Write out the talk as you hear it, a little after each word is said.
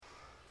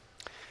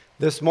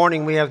This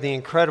morning we have the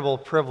incredible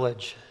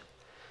privilege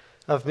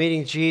of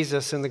meeting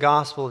Jesus in the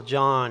Gospel of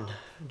John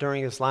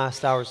during his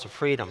last hours of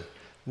freedom.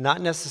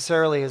 Not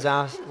necessarily his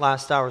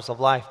last hours of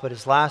life, but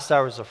his last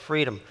hours of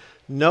freedom.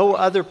 No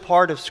other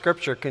part of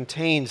Scripture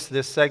contains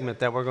this segment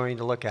that we're going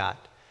to look at.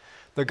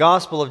 The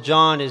Gospel of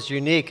John is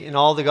unique in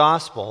all the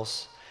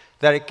Gospels,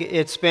 that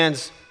it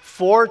spends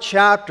 4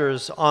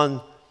 chapters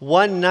on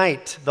one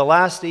night, the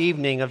last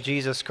evening of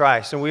Jesus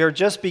Christ. And we are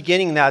just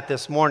beginning that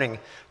this morning.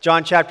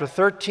 John chapter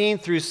 13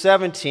 through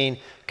 17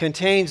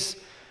 contains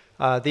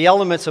the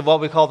elements of what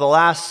we call the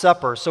Last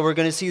Supper. So we're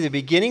going to see the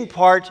beginning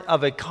part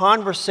of a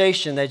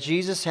conversation that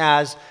Jesus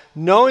has,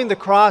 knowing the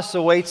cross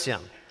awaits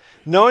him,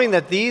 knowing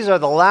that these are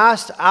the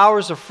last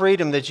hours of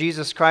freedom that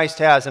Jesus Christ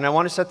has. And I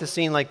want to set the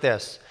scene like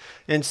this.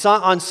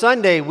 On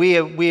Sunday, we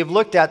have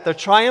looked at the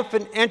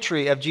triumphant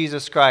entry of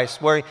Jesus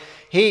Christ, where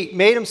he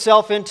made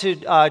himself into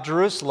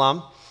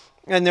Jerusalem,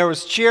 and there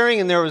was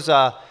cheering, and there was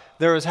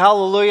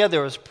hallelujah,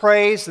 there was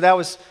praise. That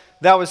was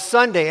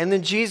Sunday, and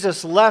then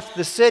Jesus left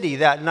the city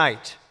that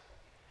night,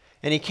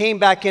 and he came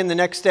back in the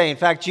next day. In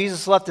fact,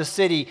 Jesus left the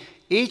city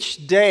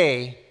each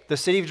day, the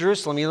city of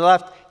Jerusalem. He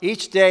left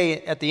each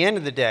day at the end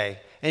of the day.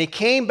 And he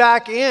came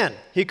back in.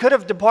 He could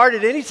have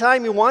departed any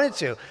time he wanted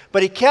to,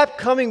 but he kept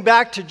coming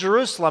back to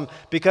Jerusalem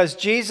because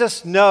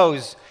Jesus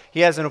knows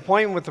he has an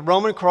appointment with the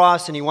Roman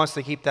cross and he wants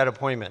to keep that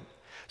appointment.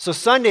 So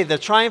Sunday, the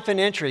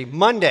triumphant entry,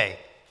 Monday,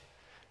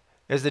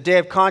 is the day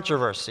of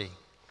controversy.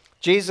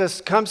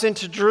 Jesus comes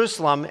into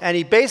Jerusalem and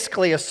he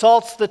basically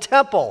assaults the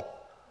temple.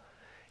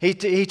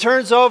 He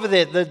turns over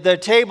the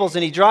tables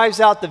and he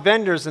drives out the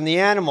vendors and the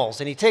animals,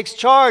 and he takes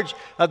charge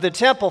of the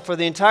temple for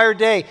the entire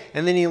day,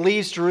 and then he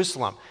leaves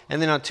Jerusalem.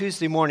 And then on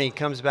Tuesday morning he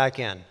comes back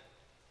in.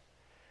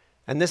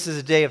 And this is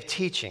a day of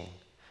teaching.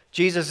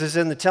 Jesus is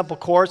in the temple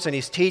courts and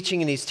he's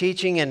teaching,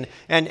 and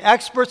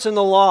experts in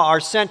the law are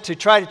sent to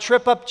try to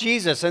trip up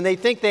Jesus, and they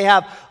think they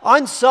have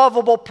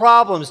unsolvable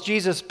problems.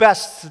 Jesus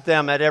bests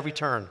them at every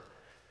turn.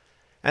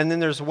 And then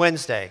there's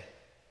Wednesday.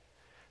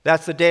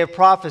 That's the day of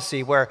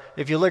prophecy, where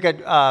if you look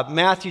at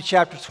Matthew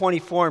chapter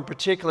 24 in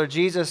particular,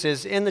 Jesus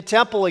is in the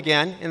temple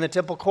again, in the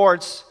temple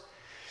courts,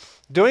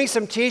 doing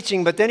some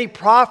teaching, but then he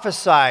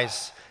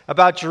prophesies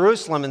about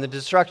Jerusalem and the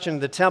destruction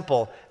of the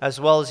temple, as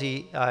well as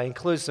he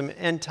includes some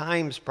end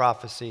times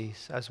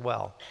prophecies as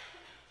well.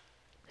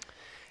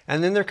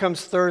 And then there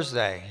comes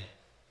Thursday,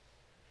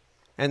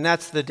 and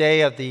that's the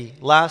day of the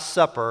Last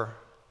Supper,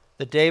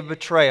 the day of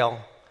betrayal,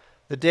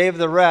 the day of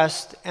the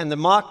rest, and the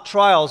mock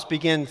trials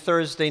begin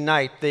Thursday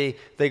night. They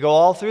go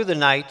all through the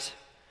night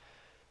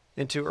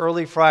into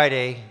early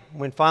Friday,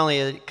 when finally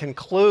it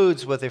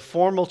concludes with a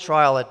formal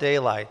trial at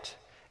daylight,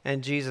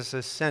 and Jesus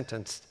is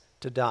sentenced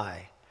to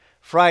die.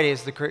 Friday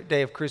is the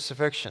day of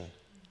crucifixion.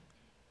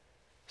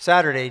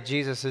 Saturday,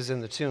 Jesus is in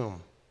the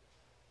tomb.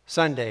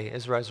 Sunday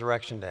is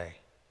Resurrection Day.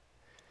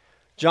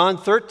 John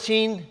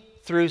 13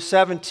 through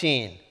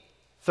 17,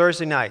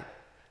 Thursday night.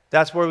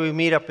 That's where we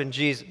meet up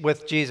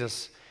with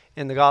Jesus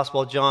in the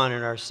Gospel of John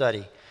in our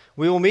study.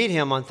 We will meet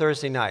him on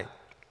Thursday night.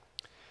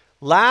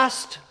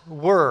 Last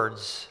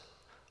words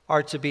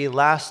are to be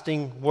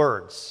lasting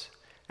words,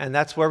 and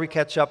that's where we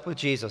catch up with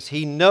Jesus.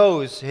 He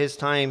knows his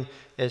time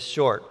is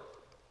short.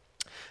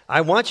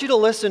 I want you to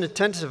listen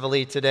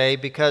attentively today,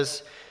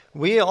 because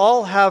we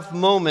all have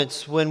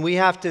moments when we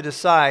have to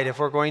decide if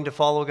we're going to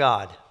follow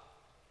God.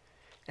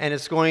 And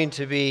it's going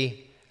to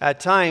be at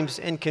times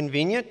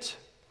inconvenient,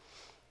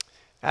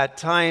 at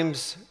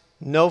times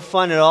no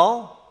fun at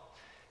all,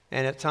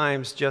 and at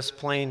times just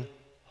plain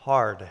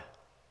hard.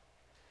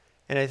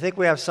 And I think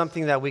we have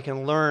something that we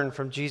can learn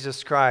from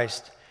Jesus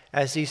Christ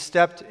as he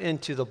stepped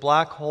into the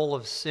black hole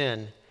of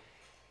sin,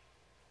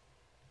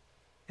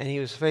 and he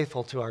was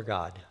faithful to our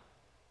God.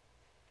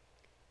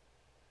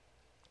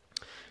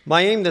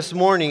 My aim this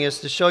morning is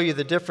to show you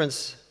the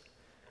difference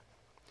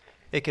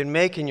it can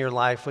make in your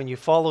life when you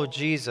follow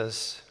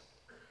Jesus,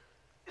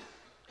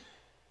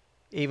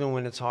 even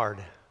when it's hard.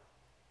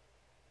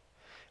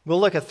 We'll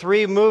look at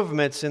 3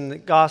 movements in the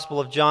Gospel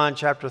of John,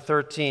 chapter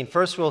 13.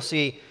 First, we'll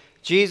see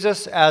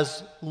Jesus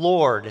as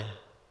Lord.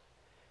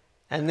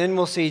 And then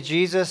we'll see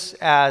Jesus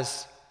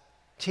as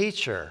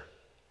teacher.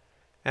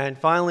 And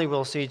finally,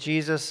 we'll see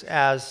Jesus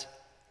as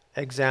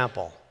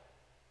example.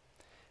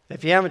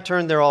 If you haven't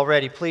turned there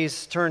already,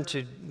 please turn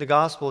to the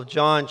Gospel of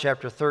John,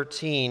 chapter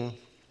 13.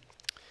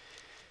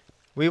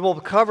 We will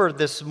cover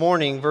this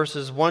morning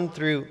verses 1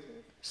 through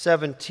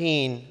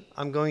 17.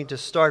 I'm going to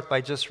start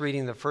by just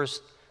reading the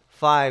first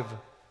 5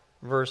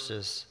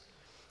 verses.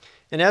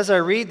 And as I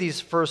read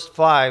these first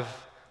 5,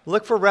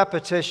 look for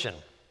repetition.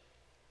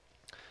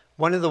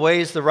 One of the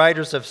ways the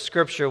writers of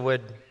Scripture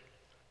would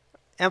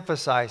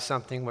emphasize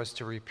something was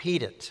to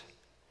repeat it.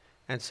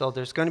 And so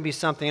there's going to be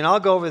something, and I'll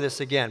go over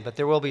this again, but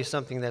there will be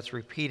something that's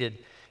repeated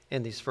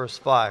in these first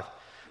 5.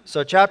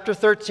 So chapter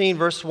 13,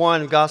 verse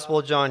 1, Gospel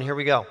of John, here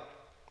we go.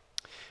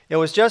 It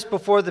was just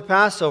before the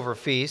Passover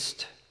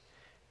feast.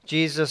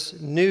 Jesus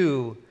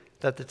knew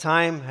that the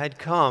time had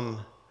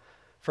come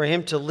for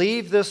him to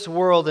leave this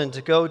world and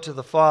to go to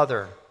the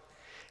Father.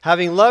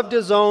 Having loved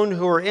his own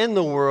who were in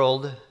the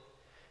world,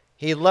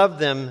 He loved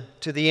them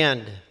to the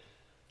end.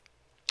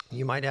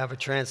 You might have a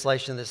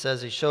translation that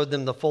says he showed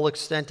them the full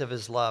extent of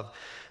his love.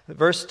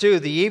 Verse 2,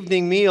 the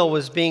evening meal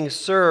was being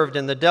served,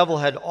 and the devil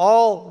had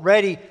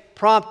already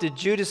prompted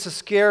Judas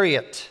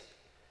Iscariot,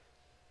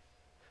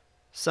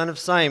 son of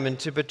Simon,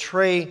 to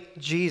betray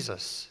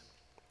Jesus.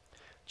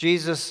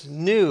 Jesus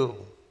knew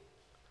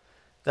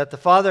that the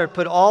Father had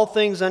put all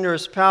things under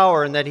his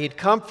power and that he'd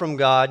come from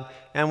God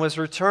and was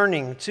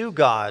returning to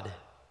God.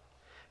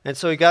 And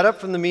so he got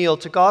up from the meal,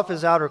 took off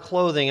his outer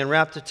clothing, and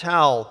wrapped a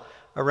towel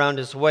around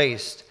his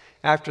waist.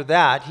 After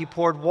that, he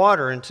poured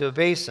water into a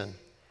basin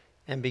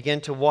and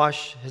began to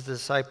wash his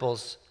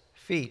disciples'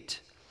 feet,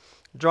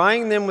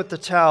 drying them with the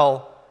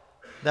towel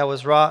that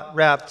was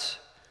wrapped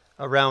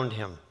around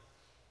him.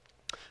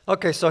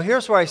 Okay, so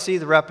here's where I see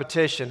the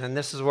repetition, and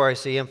this is where I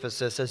see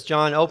emphasis as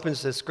John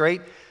opens this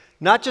great,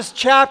 not just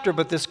chapter,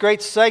 but this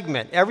great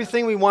segment.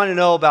 Everything we want to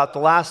know about the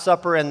Last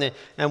Supper and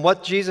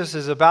what Jesus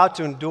is about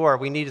to endure,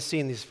 we need to see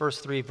in these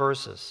first 3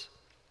 verses.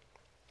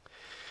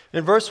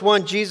 In verse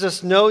 1,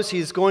 Jesus knows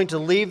he's going to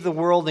leave the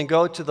world and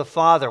go to the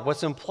Father.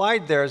 What's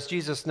implied there is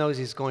Jesus knows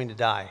he's going to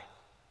die.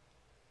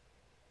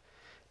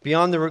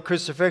 Beyond the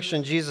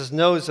crucifixion, Jesus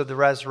knows of the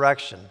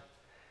resurrection.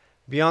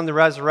 Beyond the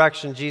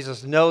resurrection,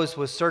 Jesus knows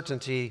with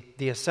certainty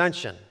the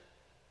ascension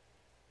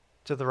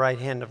to the right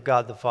hand of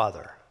God the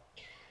Father.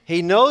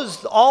 He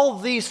knows all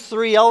these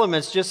 3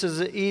 elements just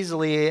as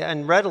easily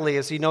and readily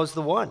as he knows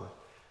the one.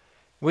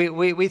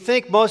 We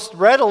think most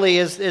readily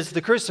is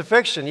the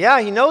crucifixion. Yeah,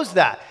 he knows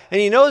that.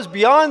 And he knows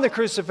beyond the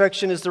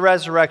crucifixion is the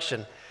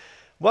resurrection.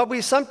 What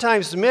we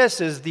sometimes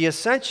miss is the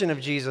ascension of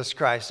Jesus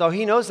Christ. So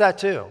he knows that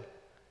too.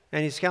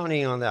 And he's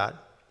counting on that.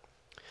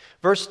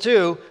 Verse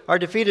 2, our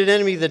defeated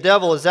enemy, the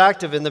devil, is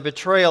active in the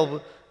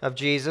betrayal of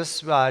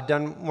Jesus,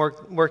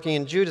 working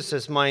in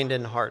Judas's mind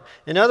and heart.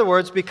 In other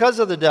words, because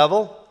of the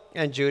devil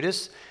and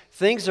Judas,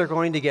 things are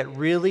going to get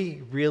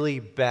really, really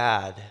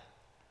bad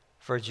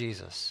for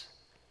Jesus.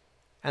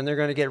 And they're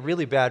going to get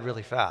really bad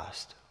really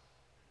fast.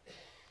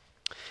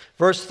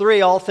 Verse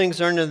 3, all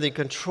things are under the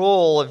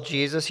control of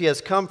Jesus. He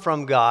has come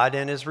from God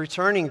and is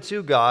returning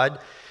to God.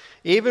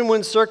 Even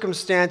when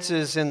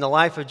circumstances in the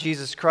life of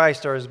Jesus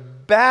Christ are as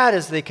bad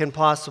as they can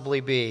possibly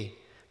be,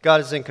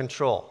 God is in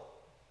control.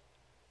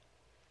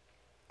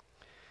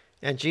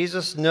 And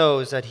Jesus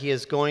knows that he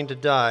is going to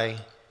die,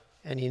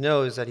 and he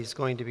knows that he's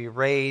going to be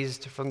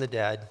raised from the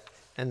dead,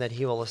 and that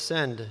he will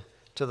ascend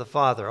to the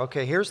Father.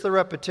 Okay, here's the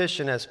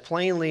repetition as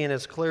plainly and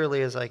as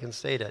clearly as I can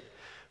state it.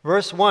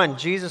 Verse 1,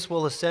 Jesus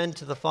will ascend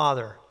to the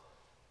Father.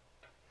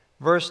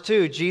 Verse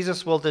 2,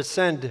 Jesus will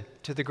descend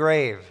to the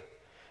grave.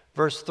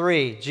 Verse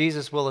 3,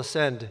 Jesus will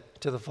ascend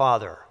to the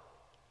Father.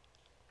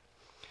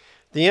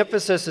 The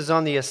emphasis is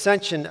on the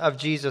ascension of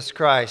Jesus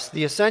Christ.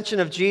 The ascension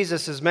of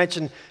Jesus is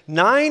mentioned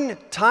 9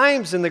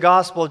 times in the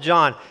Gospel of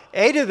John.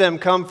 8 of them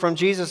come from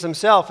Jesus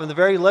himself, from the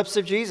very lips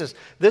of Jesus.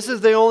 This is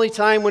the only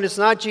time when it's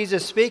not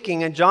Jesus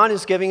speaking, and John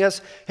is giving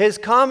us his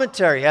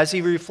commentary as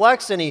he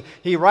reflects and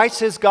he writes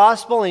his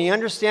Gospel, and he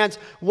understands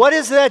what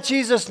is that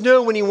Jesus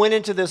knew when he went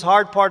into this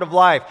hard part of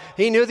life.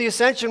 He knew the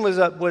ascension was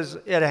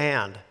at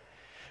hand.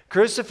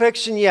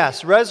 Crucifixion,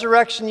 yes.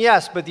 Resurrection,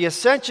 yes. But the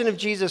ascension of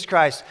Jesus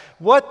Christ,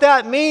 what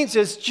that means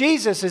is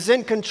Jesus is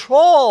in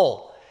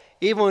control.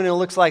 Even when it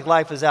looks like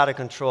life is out of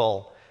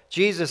control,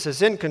 Jesus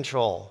is in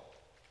control.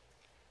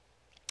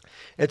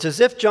 It's as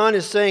if John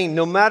is saying,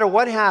 no matter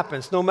what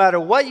happens, no matter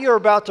what you're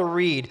about to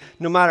read,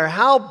 no matter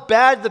how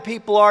bad the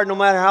people are, no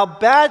matter how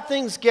bad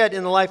things get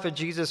in the life of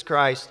Jesus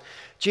Christ,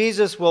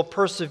 Jesus will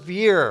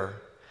persevere.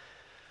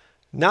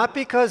 Not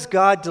because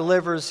God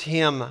delivers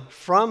him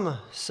from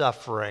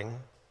suffering,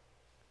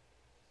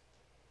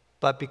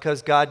 but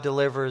because God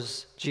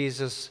delivers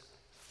Jesus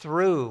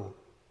through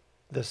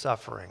the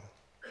suffering.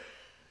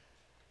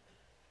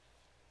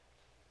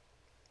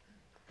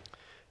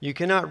 You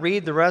cannot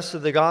read the rest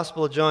of the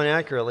Gospel of John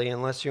accurately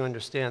unless you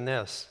understand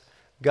this.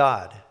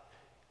 God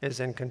is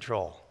in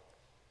control.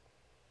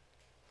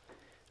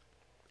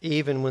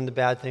 Even when the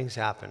bad things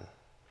happen.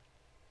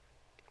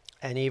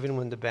 And even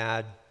when the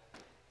bad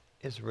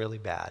is really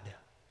bad.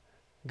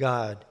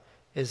 God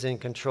is in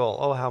control.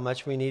 Oh, how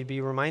much we need to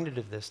be reminded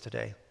of this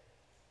today.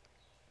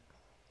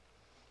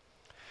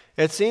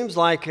 It seems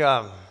like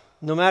no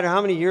matter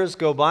how many years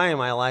go by in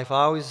my life,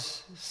 I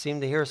always seem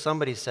to hear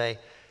somebody say,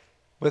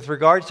 with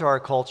regard to our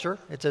culture,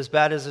 it's as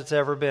bad as it's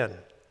ever been.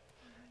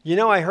 You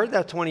know, I heard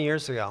that 20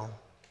 years ago.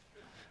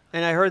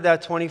 And I heard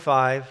that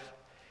 25.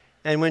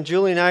 And when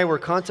Julie and I were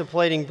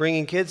contemplating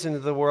bringing kids into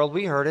the world,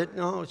 we heard it.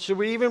 No, should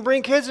we even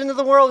bring kids into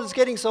the world? It's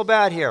getting so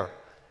bad here.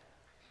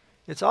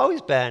 It's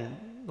always been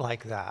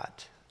like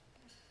that.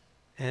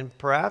 And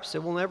perhaps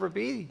it will never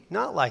be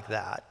not like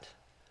that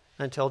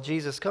until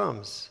Jesus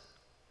comes.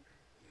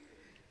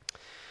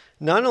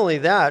 Not only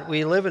that,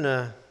 we live in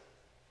a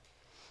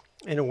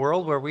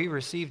world where we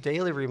receive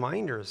daily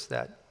reminders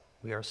that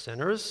we are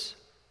sinners,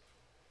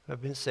 who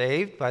have been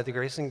saved by the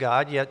grace of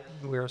God, yet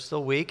we are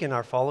still weak in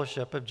our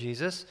fellowship of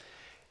Jesus,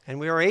 and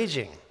we are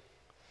aging.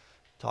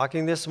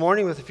 Talking this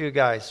morning with a few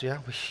guys,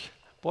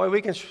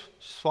 we can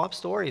swap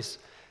stories.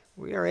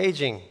 We are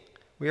aging.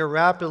 We are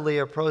rapidly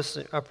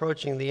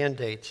approaching the end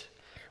date.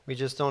 We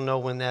just don't know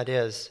when that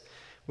is.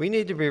 We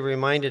need to be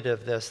reminded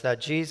of this,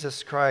 that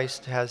Jesus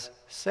Christ has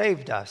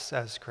saved us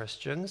as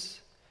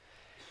Christians,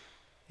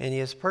 and he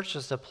has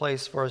purchased a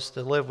place for us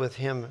to live with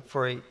him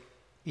for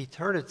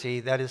eternity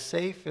that is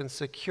safe and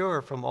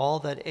secure from all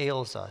that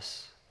ails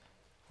us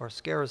or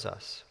scares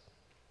us.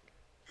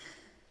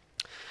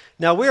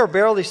 Now, we are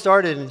barely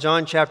started in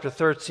John chapter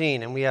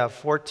 13, and we have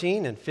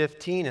 14 and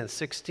 15 and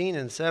 16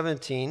 and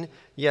 17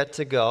 yet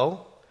to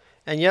go.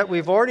 And yet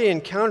we've already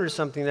encountered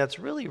something that's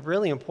really,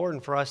 really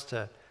important for us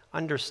to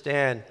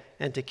understand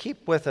and to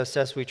keep with us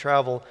as we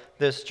travel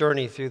this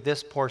journey through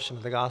this portion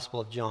of the Gospel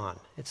of John.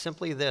 It's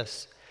simply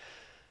this: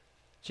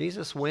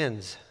 Jesus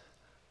wins.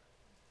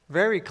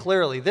 Very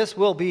clearly, this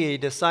will be a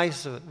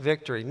decisive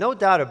victory, no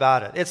doubt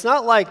about it. It's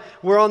not like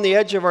we're on the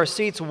edge of our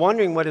seats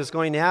wondering what is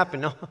going to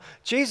happen. No,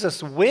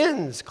 Jesus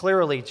wins.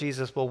 Clearly,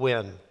 Jesus will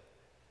win.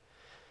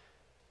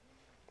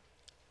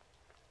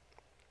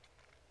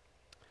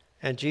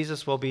 And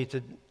Jesus will be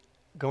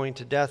going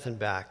to death and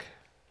back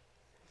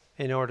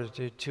in order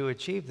to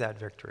achieve that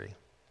victory.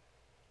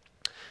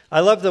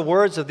 I love the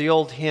words of the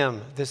old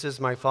hymn, "This is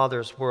my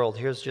Father's world."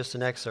 Here's just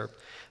an excerpt.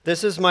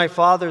 "This is my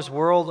Father's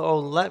world, oh,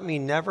 let me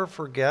never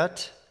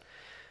forget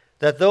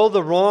that though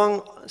the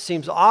wrong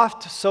seems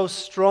oft so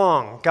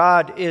strong,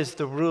 God is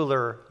the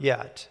ruler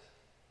yet."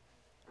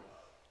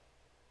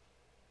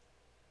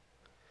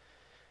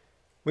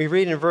 We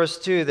read in verse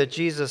 2 that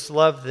Jesus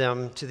loved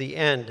them to the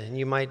end, and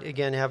you might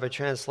again have a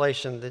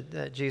translation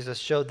that Jesus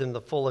showed them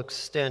the full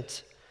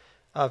extent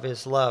of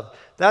his love.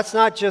 That's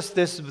not just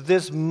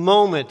this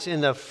moment in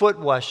the foot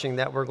washing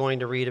that we're going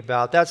to read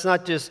about. That's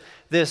not just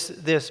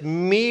this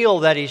meal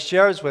that he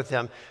shares with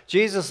them.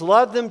 Jesus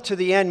loved them to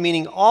the end,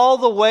 meaning all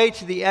the way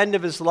to the end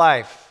of his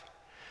life.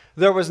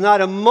 There was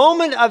not a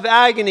moment of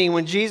agony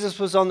when Jesus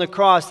was on the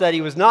cross that he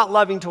was not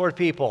loving toward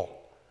people,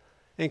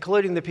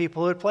 including the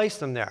people who had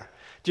placed him there.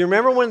 Do you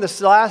remember when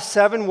the last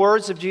 7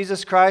 words of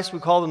Jesus Christ, we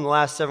call them the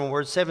last 7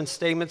 words, 7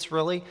 statements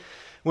really,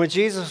 when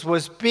Jesus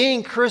was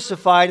being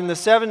crucified, in the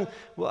 7,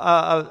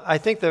 I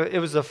think it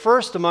was the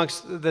first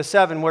amongst the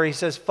 7 where he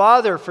says,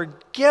 "Father,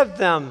 forgive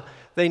them,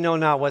 they know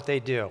not what they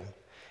do."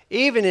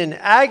 Even in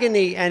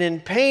agony and in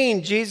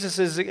pain, Jesus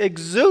is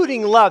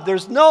exuding love.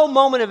 There's no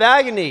moment of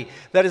agony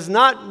that is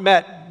not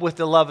met with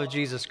the love of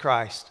Jesus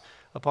Christ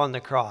upon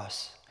the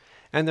cross.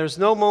 And there's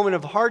no moment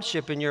of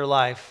hardship in your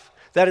life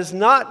that is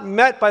not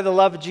met by the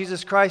love of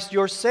Jesus Christ.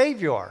 Your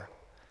Savior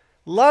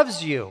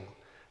loves you.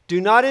 Do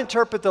not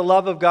interpret the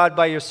love of God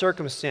by your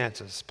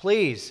circumstances.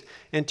 Please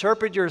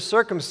interpret your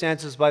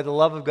circumstances by the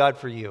love of God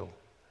for you.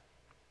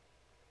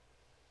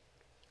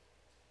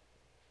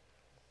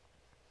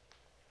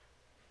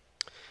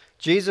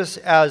 Jesus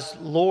as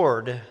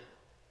Lord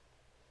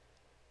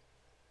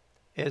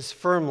is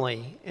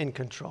firmly in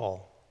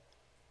control.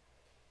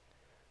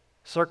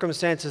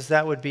 Circumstances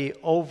that would be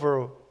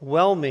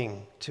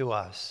overwhelming to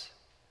us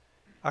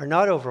are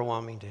not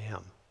overwhelming to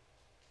him.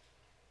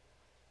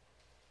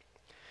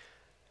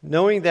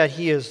 Knowing that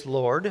he is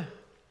Lord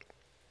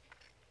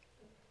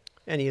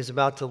and he is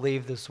about to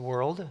leave this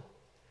world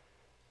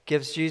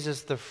gives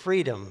Jesus the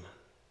freedom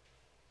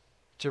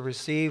to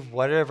receive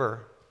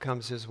whatever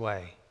comes his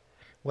way.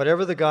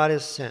 Whatever God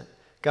has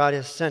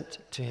sent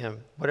to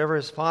him, whatever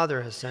his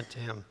Father has sent to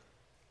him.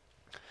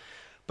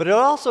 But it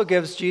also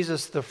gives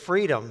Jesus the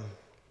freedom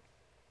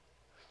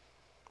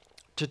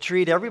to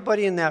treat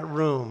everybody in that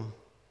room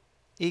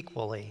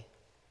equally.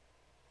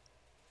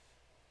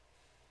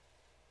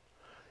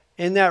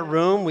 In that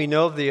room, we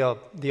know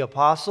the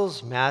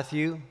apostles,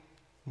 Matthew,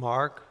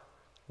 Mark,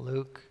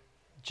 Luke,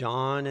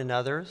 John, and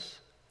others.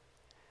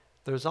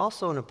 There's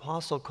also an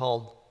apostle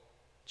called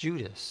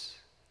Judas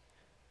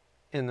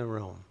in the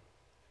room.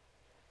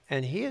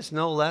 And he is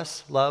no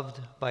less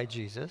loved by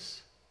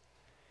Jesus.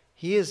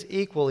 He is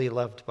equally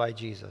loved by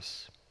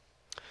Jesus.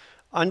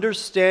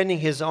 Understanding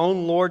his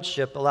own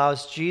lordship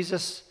allows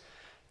Jesus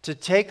to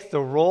take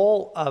the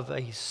role of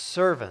a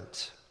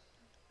servant.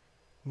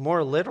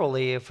 More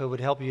literally, if it would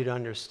help you to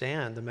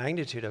understand the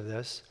magnitude of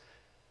this,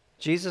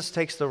 Jesus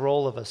takes the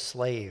role of a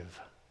slave.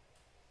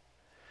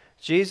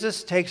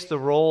 Jesus takes the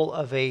role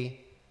of a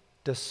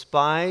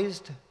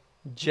despised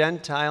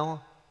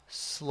Gentile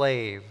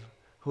slave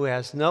who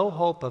has no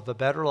hope of a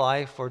better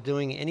life or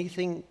doing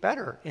anything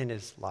better in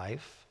his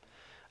life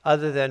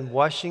other than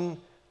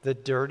washing the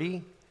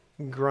dirty,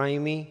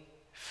 grimy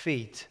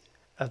feet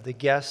of the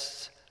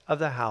guests of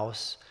the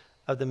house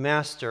of the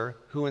master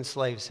who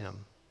enslaves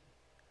him.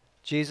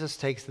 Jesus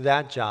takes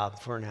that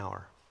job for an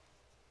hour.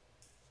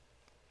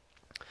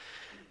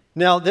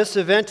 Now, this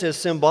event is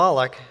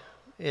symbolic.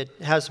 It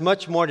has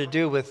much more to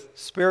do with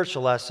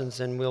spiritual lessons,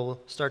 and we'll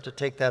start to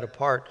take that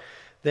apart.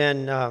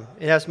 Then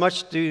it has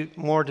much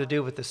more to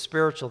do with the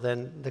spiritual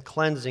than the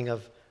cleansing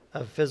of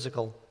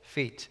physical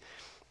feet.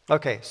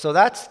 Okay, so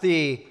that's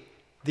the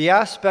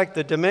aspect,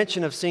 the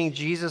dimension of seeing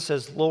Jesus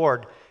as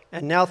Lord.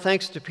 And now,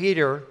 thanks to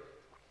Peter,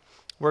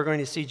 we're going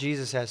to see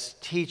Jesus as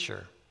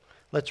teacher.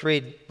 Let's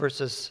read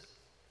verses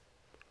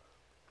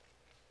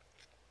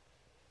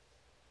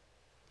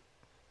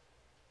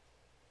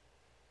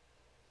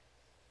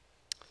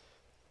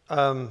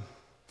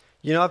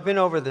I've been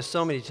over this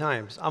so many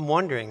times. I'm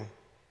wondering,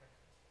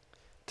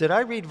 did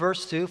I read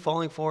verse 2,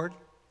 falling forward?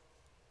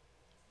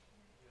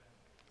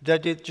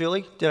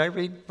 Julie? Did I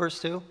read verse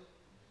 2?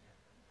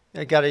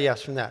 I got a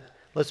yes from that.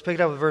 Let's pick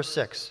it up with verse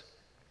 6.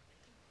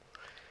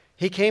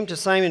 He came to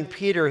Simon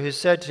Peter, who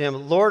said to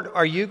him, "Lord,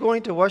 are you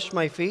going to wash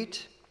my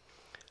feet?"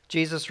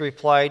 Jesus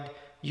replied,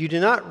 "You do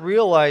not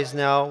realize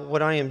now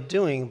what I am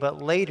doing, but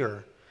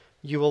later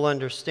you will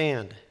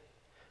understand."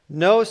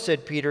 "No,"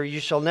 said Peter, "you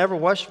shall never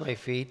wash my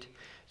feet."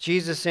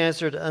 Jesus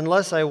answered,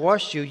 "Unless I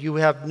wash you, you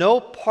have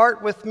no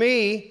part with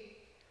me."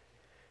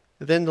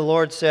 Then the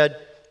Lord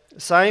said,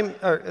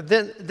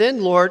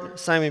 Lord,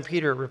 Simon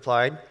Peter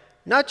replied,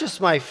 "Not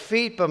just my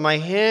feet, but my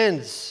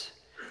hands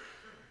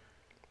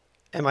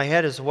and my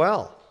head as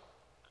well."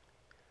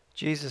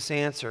 Jesus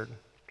answered,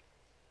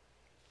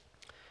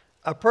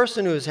 "A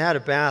person who has had a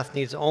bath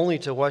needs only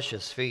to wash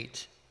his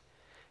feet.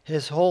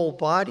 His whole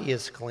body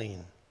is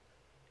clean.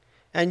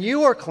 And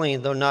you are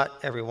clean, though not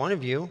every one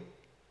of you."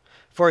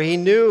 For he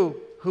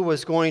knew who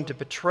was going to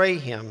betray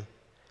him,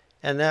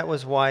 and that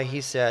was why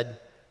he said,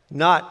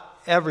 "Not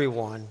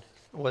everyone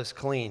was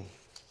clean."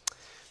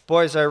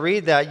 Boys, I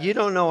read that. You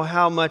don't know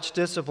how much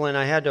discipline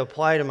I had to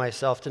apply to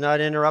myself to not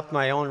interrupt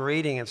my own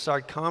reading and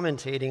start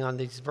commentating on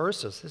these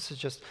verses. This is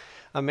just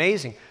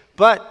amazing.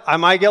 But I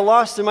might get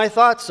lost in my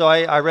thoughts, so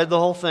I read the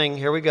whole thing.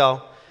 Here we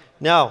go.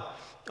 Now,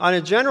 on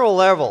a general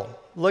level,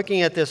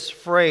 looking at this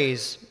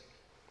phrase,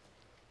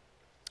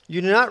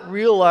 "You do not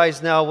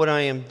realize now what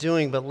I am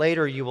doing, but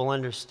later you will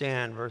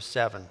understand," verse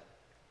 7.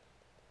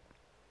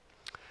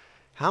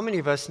 How many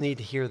of us need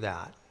to hear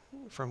that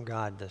from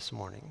God this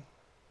morning?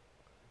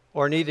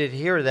 Or needed to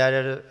hear that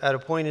at a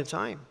point in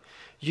time?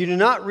 You do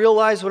not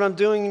realize what I'm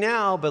doing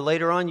now, but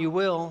later on you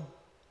will.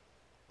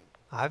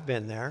 I've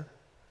been there.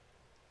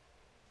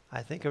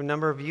 I think a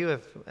number of you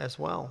have as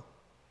well.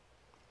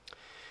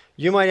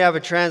 You might have a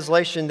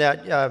translation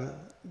that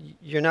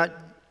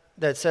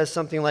that says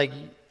something like,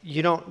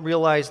 "You don't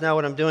realize now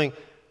what I'm doing,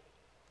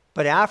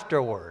 but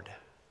afterward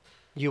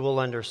you will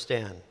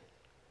understand."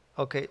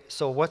 Okay,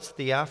 so what's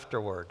the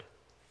afterward?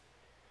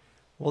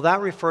 Well, that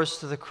refers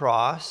to the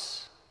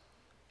cross.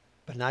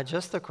 But not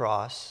just the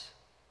cross,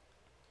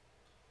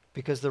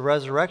 because the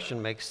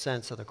resurrection makes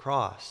sense of the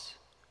cross.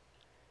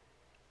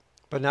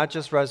 But not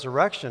just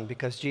resurrection,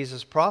 because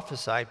Jesus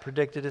prophesied,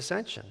 predicted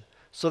ascension.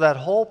 So that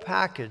whole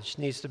package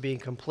needs to be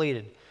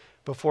completed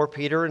before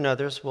Peter and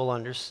others will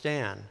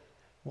understand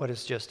what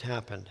has just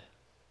happened.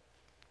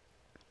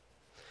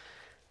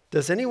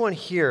 Does anyone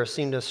here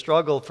seem to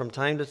struggle from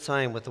time to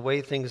time with the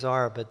way things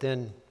are, but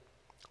then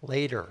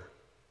later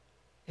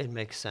it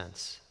makes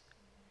sense?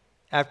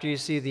 After you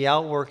see the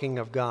outworking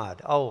of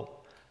God. Oh,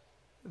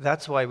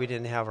 that's why we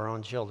didn't have our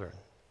own children.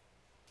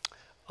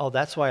 Oh,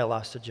 that's why I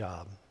lost a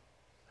job.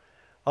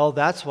 Oh,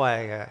 that's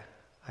why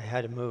I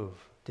had to move.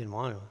 Didn't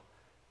want to.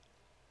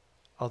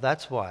 Oh,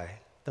 that's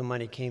why the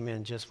money came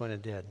in just when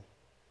it did.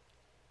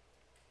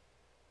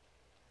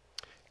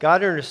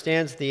 God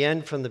understands the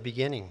end from the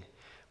beginning.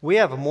 We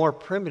have a more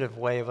primitive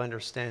way of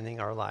understanding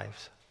our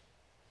lives.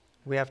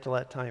 We have to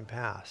let time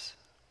pass.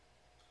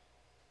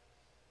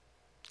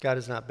 God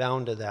is not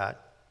bound to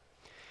that.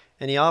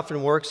 And he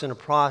often works in a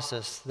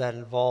process that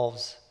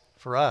involves,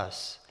 for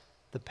us,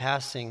 the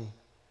passing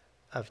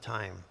of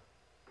time.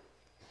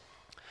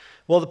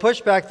 Well, the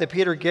pushback that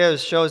Peter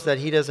gives shows that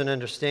he doesn't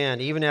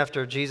understand. Even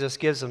after Jesus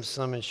gives him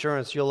some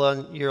assurance, you'll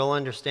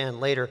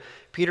understand later,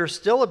 Peter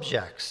still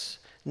objects.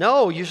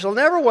 "No, you shall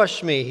never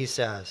wash me," he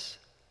says.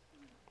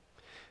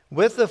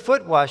 With the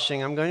foot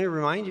washing, I'm going to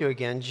remind you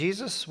again,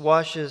 Jesus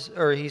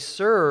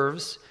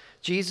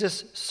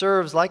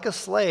serves like a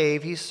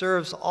slave. He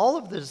serves all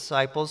of the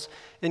disciples,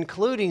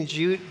 including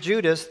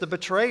Judas, the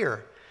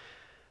betrayer.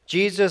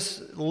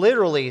 Jesus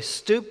literally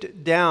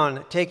stooped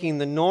down, taking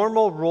the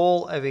normal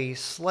role of a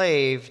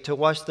slave to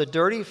wash the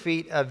dirty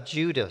feet of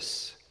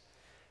Judas.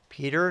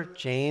 Peter,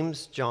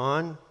 James,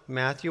 John,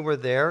 Matthew were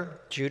there.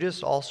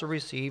 Judas also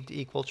received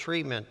equal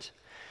treatment.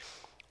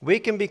 We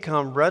can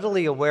become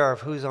readily aware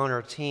of who's on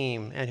our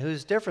team and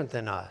who's different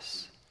than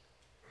us.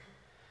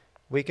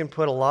 We can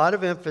put a lot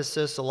of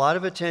emphasis, a lot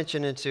of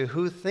attention into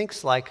who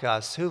thinks like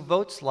us, who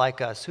votes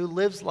like us, who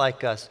lives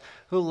like us,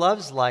 who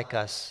loves like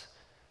us,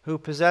 who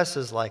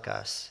possesses like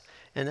us.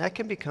 And that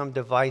can become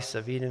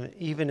divisive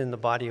even in the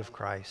body of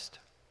Christ.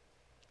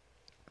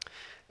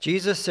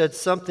 Jesus said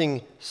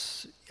something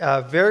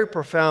very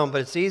profound,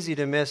 but it's easy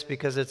to miss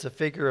because it's a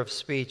figure of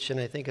speech, and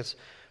I think it's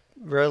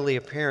readily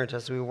apparent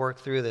as we work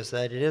through this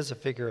that it is a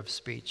figure of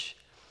speech.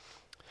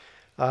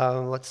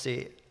 Let's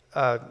see.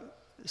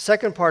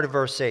 Second part of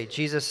verse 8,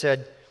 Jesus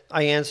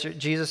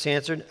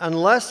answered,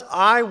 "Unless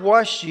I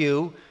wash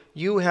you,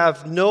 you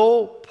have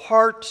no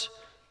part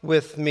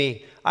with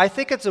me." I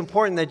think it's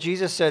important that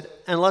Jesus said,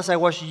 "Unless I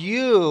wash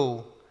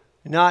you,"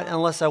 not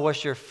 "unless I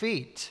wash your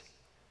feet."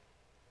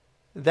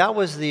 That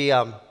was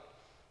the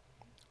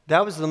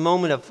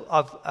moment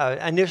of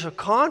initial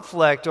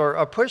conflict or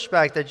a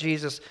pushback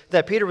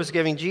that Peter was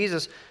giving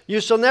Jesus.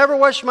 "You shall never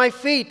wash my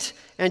feet."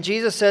 And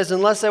Jesus says,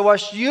 "Unless I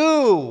wash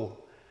you,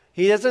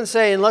 He doesn't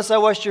say, unless I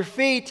wash your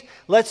feet,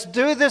 let's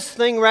do this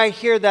thing right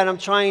here that I'm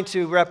trying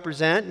to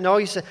represent. No,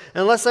 he said,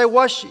 unless I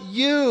wash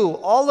you,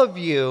 all of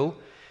you.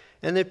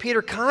 And then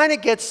Peter kind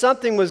of gets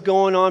something was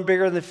going on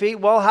bigger than the feet.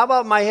 Well, how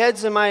about my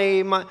hands and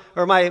my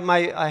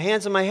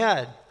hands and my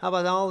head? How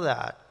about all of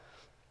that?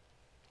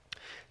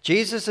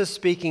 Jesus is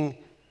speaking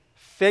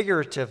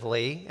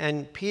figuratively,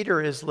 and Peter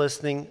is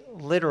listening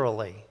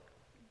literally.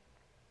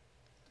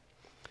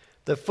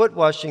 The foot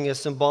washing is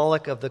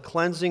symbolic of the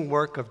cleansing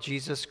work of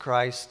Jesus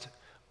Christ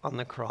on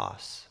the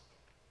cross.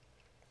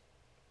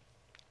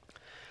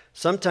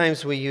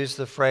 Sometimes we use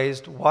the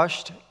phrase,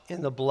 washed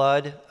in the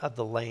blood of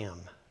the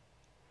Lamb.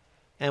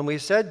 And we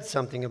said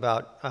something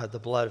about the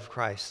blood of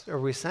Christ, or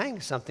we sang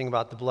something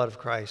about the blood of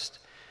Christ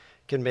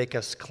can make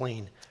us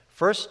clean.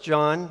 1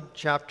 John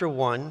chapter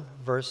 1,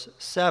 verse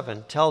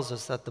 7 tells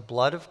us that the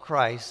blood of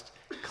Christ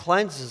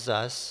cleanses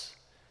us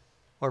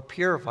or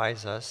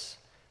purifies us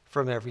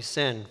from every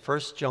sin.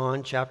 1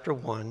 John chapter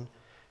 1,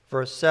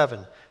 verse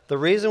 7. The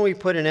reason we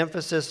put an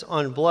emphasis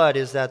on blood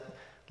is that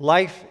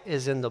life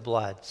is in the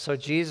blood. So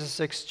Jesus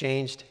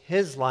exchanged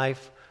his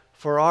life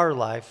for our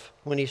life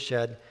when he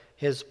shed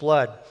his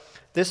blood.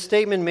 This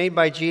statement made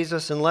by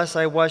Jesus, unless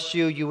I wash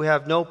you, you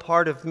have no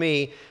part of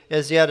me,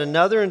 is yet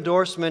another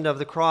endorsement of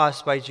the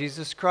cross by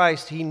Jesus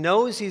Christ. He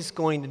knows he's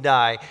going to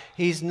die.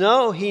 He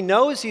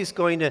knows he's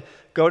going to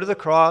go to the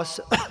cross.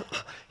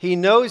 He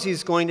knows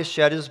he's going to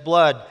shed his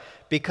blood.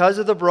 Because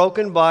of the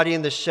broken body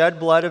and the shed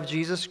blood of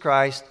Jesus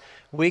Christ,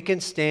 we can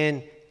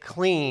stand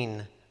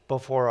clean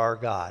before our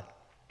God.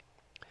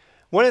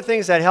 One of the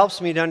things that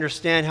helps me to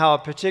understand how a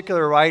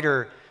particular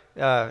writer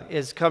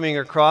is coming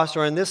across,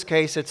 or in this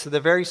case, it's the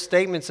very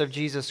statements of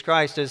Jesus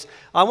Christ, is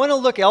I want to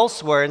look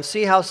elsewhere and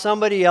see how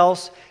somebody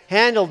else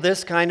handled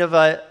this kind of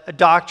a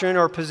doctrine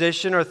or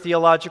position or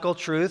theological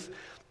truth.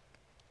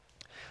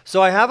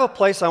 So I have a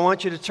place I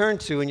want you to turn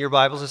to in your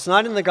Bibles. It's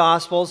not in the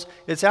Gospels.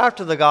 It's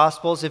after the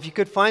Gospels. If you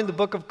could find the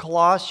book of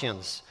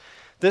Colossians.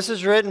 This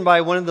is written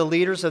by one of the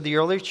leaders of the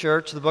early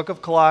church, the book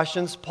of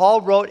Colossians.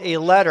 Paul wrote a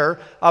letter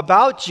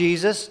about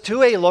Jesus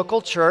to a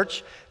local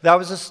church that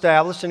was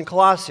established in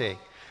Colossae.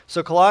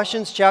 So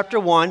Colossians chapter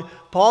 1,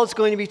 Paul is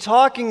going to be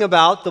talking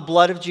about the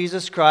blood of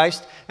Jesus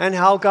Christ and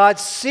how God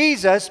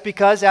sees us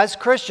because as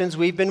Christians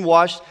we've been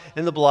washed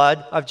in the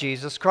blood of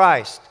Jesus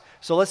Christ.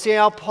 So let's see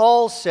how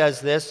Paul says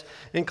this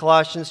in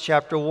Colossians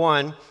chapter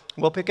 1.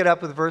 We'll pick it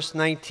up with verse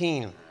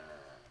 19.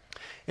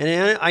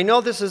 And I know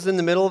this is in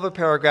the middle of a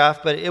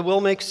paragraph, but it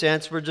will make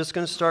sense. We're just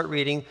going to start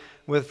reading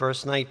with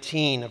verse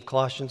 19 of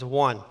Colossians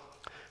 1.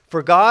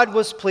 For God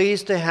was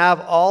pleased to have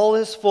all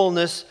his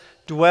fullness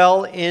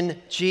dwell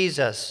in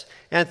Jesus,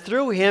 and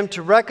through him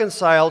to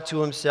reconcile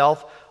to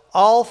himself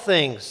all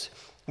things,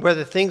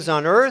 whether things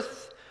on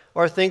earth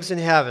or things in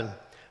heaven,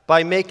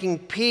 by making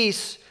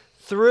peace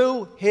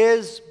through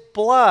his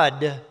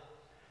blood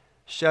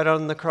shed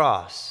on the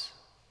cross.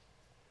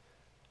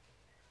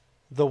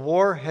 The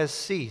war has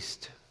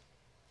ceased,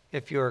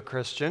 if you're a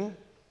Christian,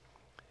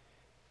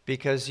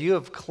 because you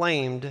have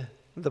claimed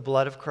the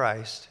blood of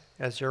Christ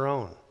as your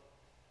own.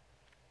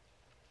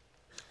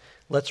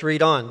 Let's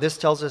read on. This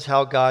tells us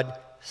how God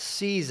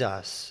sees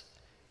us.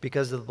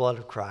 Because of the blood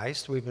of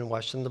Christ, we've been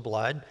washed in the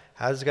blood.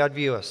 How does God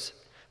view us?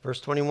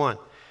 Verse 21.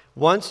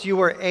 Once you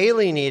were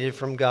alienated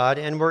from God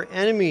and were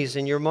enemies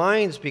in your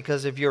minds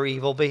because of your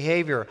evil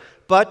behavior.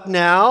 But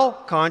now,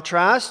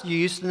 contrast, you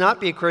used to not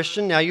be a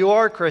Christian, now you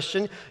are a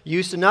Christian. You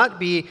used to not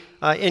be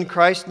in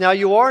Christ, now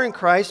you are in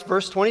Christ.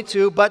 Verse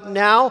 22. But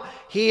now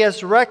he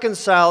has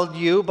reconciled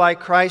you by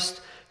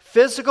Christ's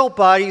physical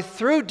body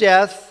through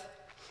death,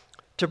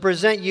 to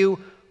present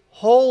you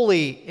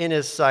holy in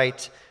his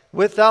sight,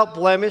 without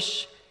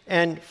blemish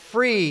and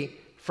free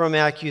from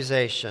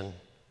accusation.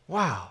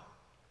 Wow.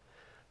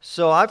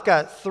 So I've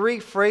got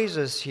three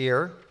phrases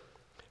here: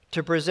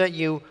 to present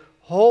you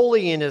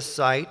holy in his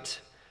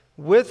sight,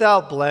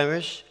 without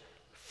blemish,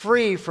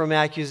 free from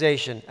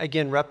accusation.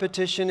 Again,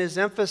 repetition is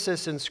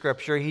emphasis in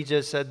Scripture. He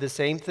just said the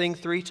same thing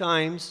 3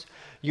 times.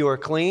 You are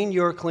clean,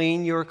 you are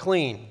clean, you are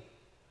clean.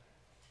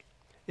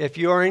 If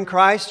you are in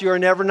Christ, you are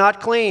never not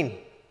clean.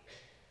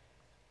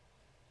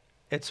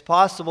 It's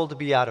possible to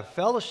be out of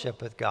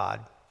fellowship with God.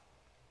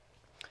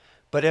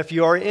 But if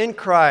you are in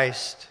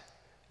Christ,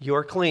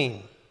 you're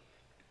clean.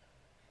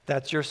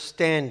 That's your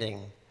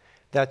standing.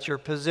 That's your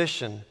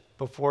position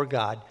before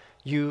God.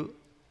 You,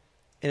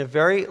 in a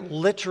very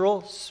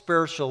literal,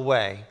 spiritual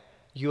way,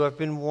 you have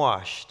been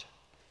washed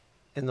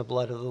in the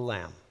blood of the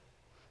Lamb.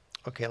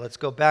 Okay, let's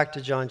go back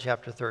to John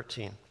chapter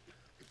 13.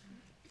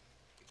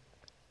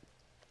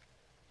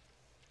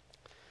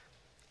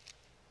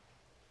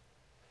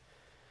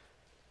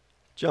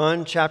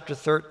 John chapter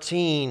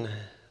 13,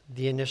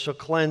 the initial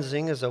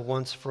cleansing is a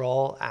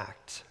once-for-all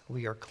act.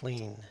 We are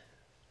clean.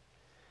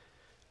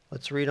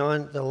 Let's read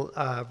on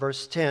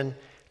verse 10.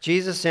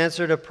 Jesus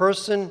answered, a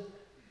person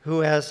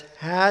who has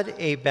had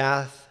a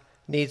bath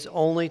needs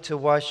only to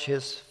wash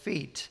his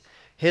feet.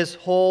 His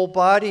whole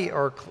body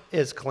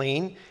is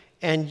clean,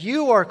 and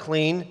you are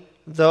clean,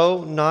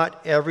 though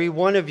not every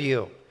one of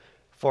you.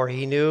 For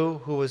he knew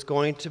who was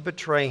going to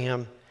betray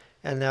him.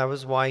 And that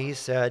was why he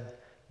said,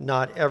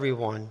 not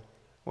everyone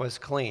was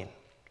clean.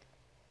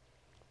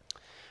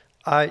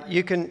 I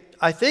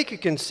think you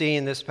can see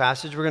in this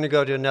passage, we're going to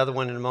go to another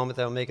one in a moment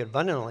that will make it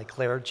abundantly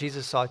clear.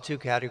 Jesus saw two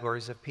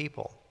categories of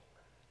people: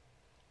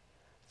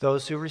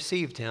 those who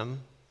received him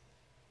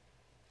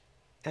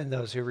and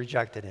those who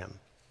rejected him.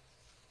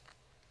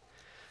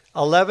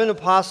 11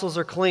 apostles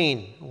are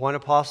clean. One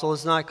apostle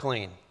is not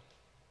clean.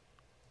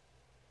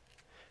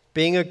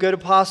 Being a good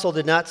apostle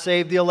did not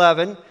save the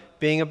 11.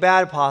 Being a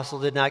bad apostle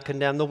did not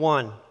condemn the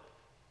one.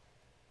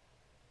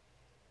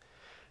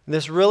 And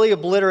this really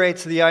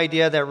obliterates the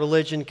idea that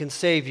religion can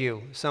save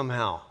you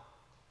somehow.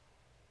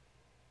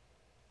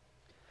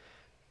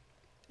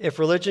 If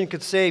religion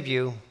could save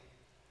you,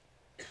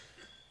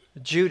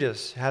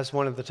 Judas has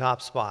one of the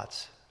top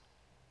spots.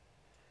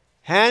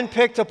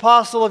 Handpicked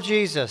apostle of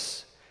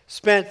Jesus,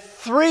 spent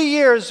 3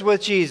 years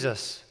with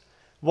Jesus,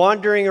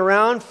 wandering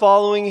around,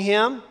 following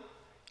him,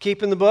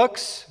 keeping the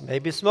books,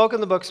 maybe smoking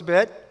the books a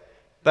bit,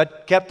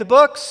 but kept the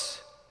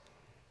books.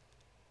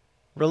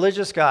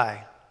 Religious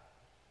guy.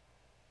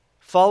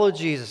 Followed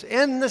Jesus,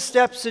 in the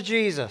steps of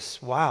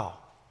Jesus. Wow.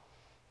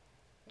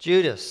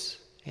 Judas,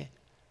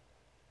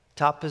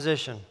 top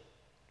position.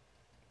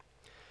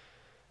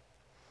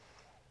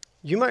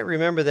 You might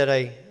remember that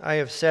I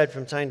have said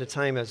from time to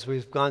time as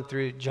we've gone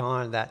through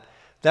John that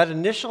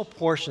initial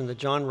portion that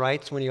John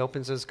writes when he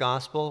opens his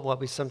gospel, what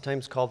we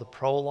sometimes call the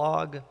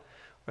prologue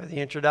or the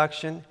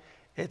introduction,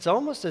 it's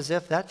almost as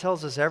if that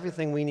tells us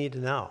everything we need to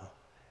know.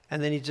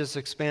 And then he just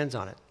expands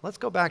on it. Let's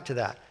go back to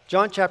that.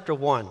 John chapter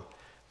 1.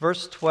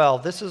 Verse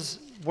 12, this is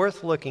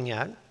worth looking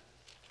at.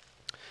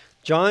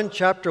 John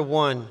chapter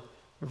 1,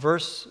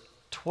 verse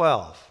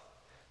 12.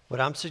 What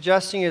I'm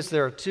suggesting is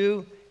there are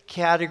two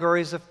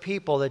categories of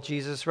people that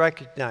Jesus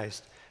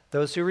recognized: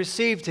 those who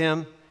received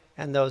him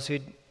and those who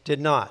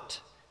did not,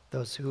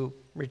 those who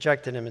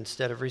rejected him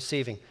instead of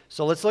receiving.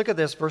 So let's look at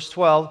this, verse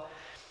 12.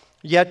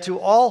 Yet to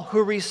all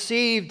who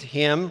received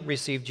him,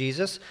 received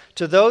Jesus,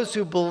 to those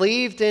who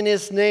believed in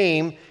his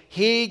name,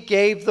 he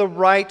gave the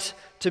right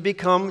to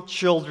become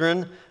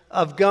children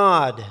of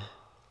God.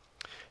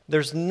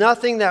 There's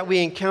nothing that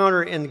we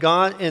encounter in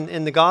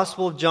the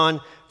Gospel of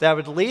John that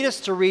would lead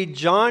us to read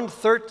John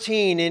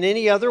 13 in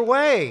any other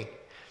way.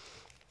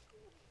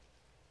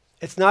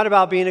 It's not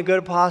about being a good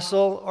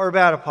apostle or a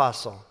bad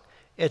apostle.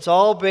 It's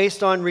all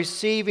based on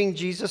receiving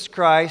Jesus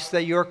Christ,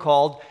 that you're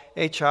called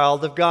a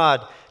child of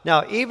God.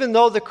 Now, even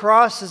though the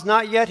cross has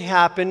not yet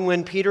happened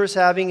when Peter is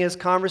having his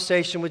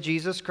conversation with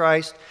Jesus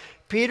Christ,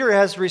 Peter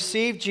has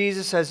received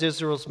Jesus as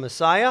Israel's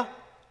Messiah,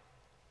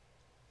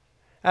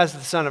 as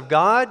the Son of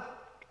God,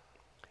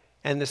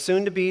 and the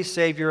soon-to-be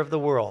Savior of the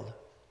world.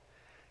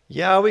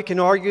 Yeah, we can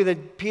argue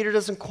that Peter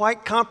doesn't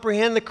quite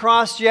comprehend the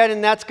cross yet,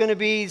 and that's going to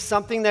be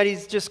something that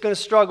he's just going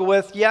to struggle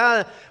with.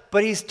 Yeah,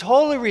 but he's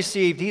totally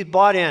received. He's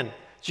bought in.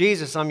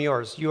 Jesus, I'm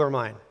yours. You are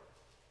mine.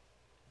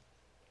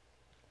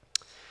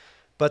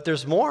 But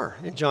there's more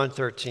in John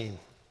 13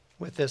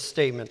 with this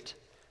statement.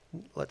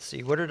 Let's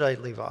see, where did I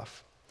leave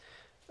off?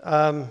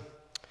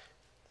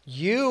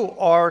 You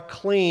are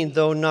clean,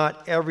 though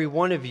not every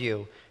one of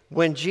you.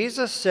 When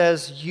Jesus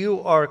says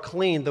you are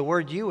clean, the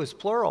word you is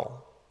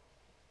plural.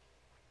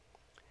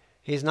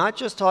 He's not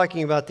just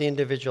talking about the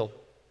individual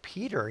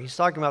Peter. He's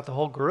talking about the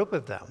whole group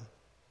of them,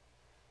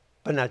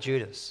 but not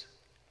Judas.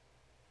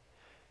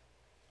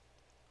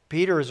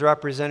 Peter is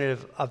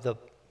representative of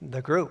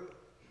the group,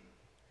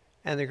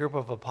 and the group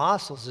of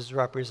apostles is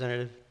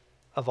representative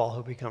of all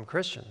who become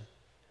Christian.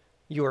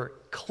 You are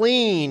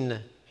clean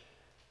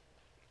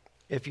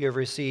if you have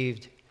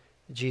received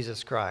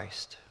Jesus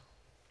Christ.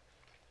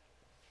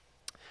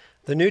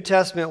 The New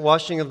Testament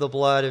washing in the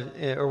blood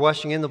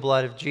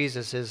of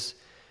Jesus is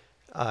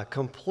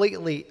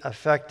completely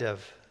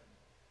effective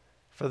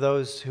for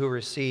those who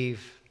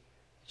receive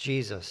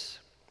Jesus.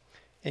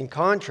 In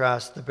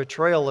contrast, the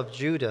betrayal of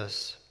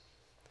Judas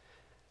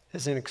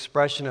is an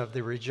expression of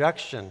the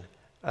rejection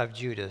of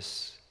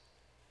Judas.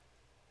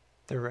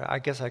 I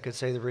guess I could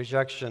say the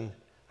rejection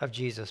of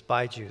Jesus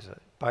by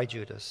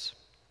Judas.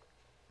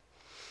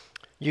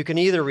 You can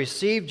either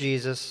receive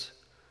Jesus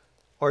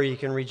or you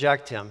can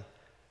reject him.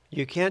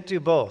 You can't do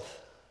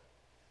both,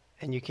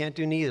 and you can't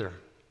do neither.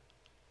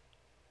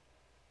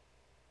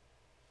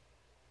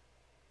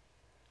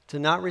 To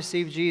not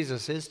receive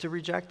Jesus is to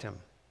reject him,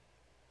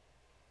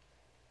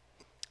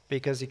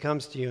 because he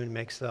comes to you and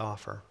makes the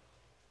offer.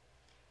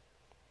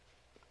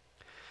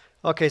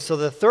 Okay, so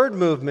the third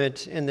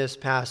movement in this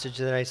passage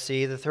that I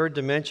see, the third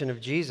dimension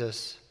of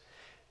Jesus,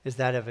 is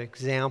that of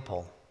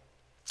example.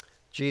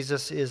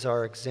 Jesus is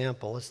our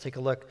example. Let's take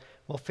a look.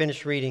 We'll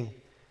finish reading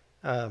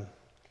our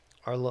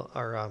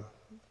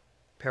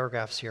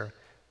paragraphs here.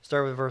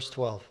 Start with verse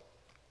 12.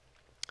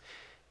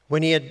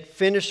 When he had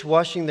finished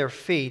washing their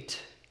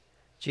feet,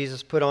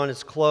 Jesus put on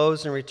his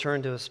clothes and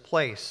returned to his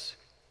place.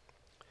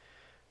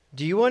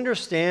 Do you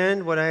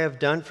understand what I have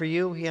done for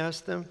you? He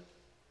asked them.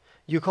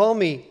 You call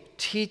me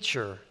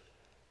teacher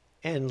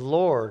and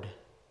Lord,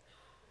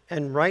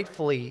 and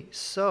rightfully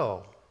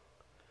so,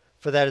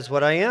 for that is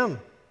what I am.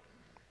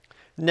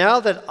 Now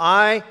that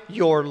I,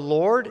 your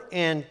Lord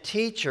and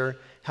teacher,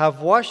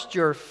 have washed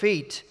your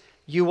feet,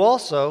 you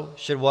also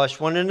should wash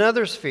one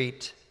another's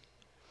feet.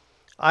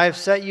 I have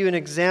set you an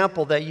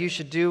example that you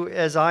should do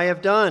as I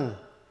have done.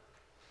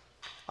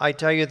 I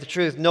tell you the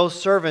truth, no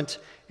servant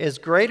is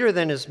greater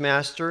than his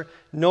master,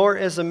 nor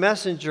is a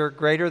messenger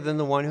greater than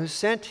the one who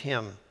sent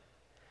him.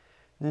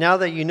 Now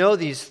that you know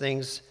these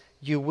things,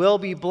 you will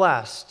be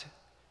blessed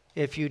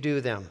if you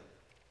do them.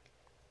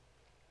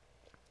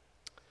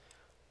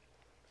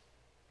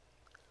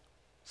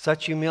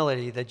 Such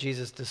humility that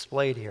Jesus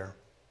displayed here.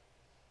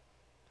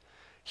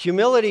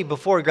 Humility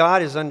before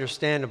God is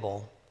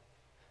understandable,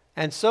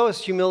 and so is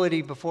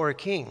humility before a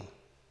king.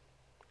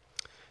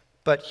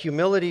 But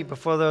humility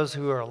before those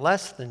who are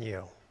less than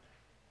you,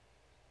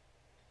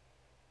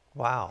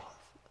 wow,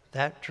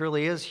 that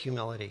truly is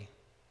humility.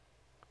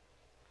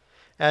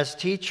 As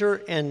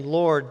teacher and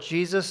Lord,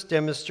 Jesus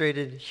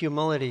demonstrated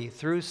humility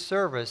through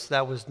service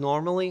that was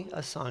normally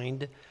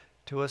assigned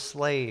to a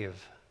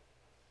slave.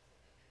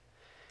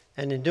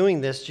 And in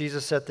doing this,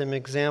 Jesus set them an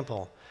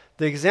example.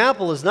 The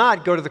example is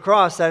not go to the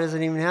cross. That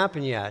hasn't even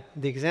happened yet.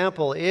 The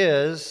example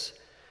is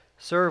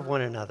serve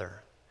one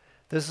another.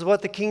 This is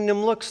what the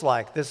kingdom looks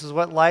like. This is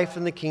what life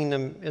in the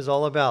kingdom is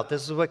all about.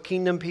 This is what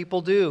kingdom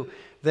people do.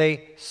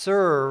 They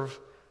serve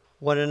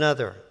one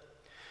another.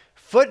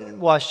 Foot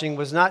washing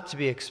was not to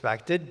be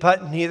expected,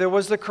 but neither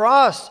was the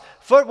cross.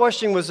 Foot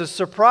washing was a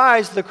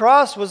surprise. The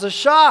cross was a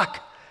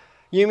shock.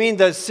 You mean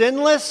the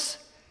sinless,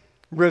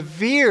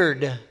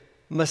 revered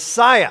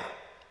Messiah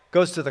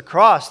goes to the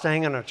cross to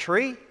hang on a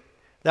tree?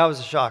 That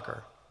was a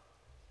shocker.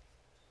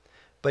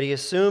 But he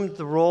assumed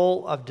the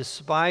role of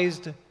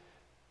despised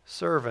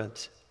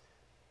servant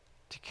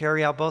to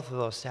carry out both of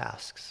those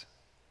tasks.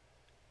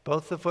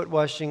 Both the foot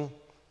washing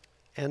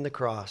and the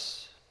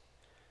cross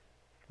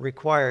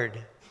required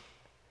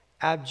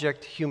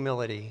abject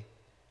humility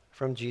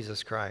from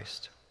Jesus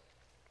Christ.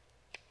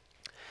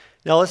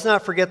 Now, let's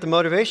not forget the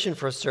motivation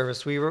for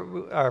service.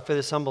 For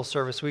this humble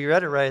service. We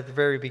read it right at the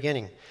very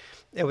beginning.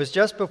 It was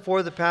just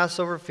before the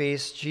Passover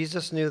feast.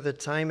 Jesus knew the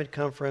time had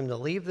come for him to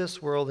leave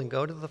this world and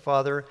go to the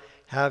Father,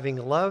 having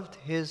loved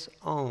his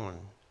own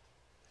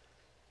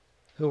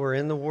who were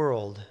in the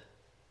world.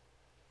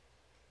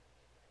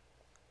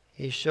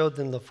 He showed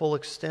them the full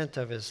extent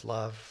of his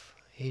love.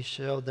 He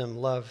showed them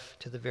love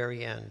to the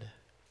very end.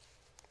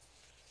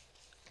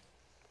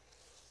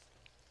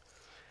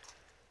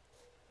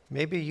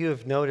 Maybe you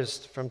have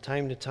noticed from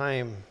time to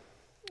time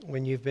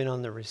when you've been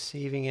on the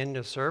receiving end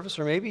of service,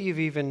 or maybe you've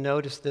even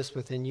noticed this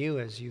within you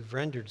as you've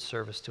rendered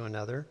service to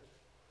another.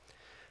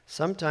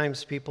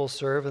 Sometimes people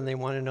serve and they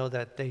want to know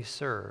that they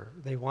serve.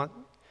 They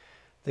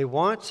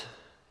want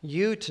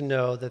you to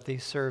know that they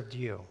served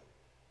you.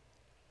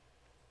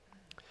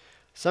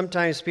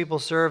 Sometimes people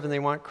serve and they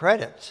want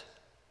credit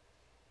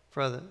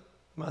for the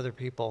other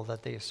people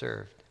that they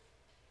served.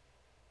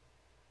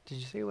 Did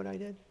you see what I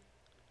did?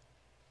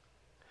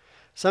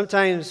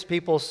 Sometimes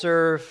people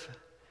serve,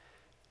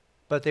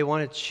 but they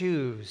want to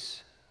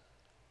choose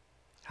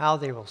how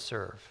they will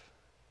serve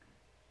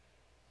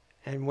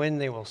and when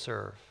they will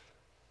serve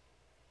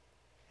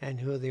and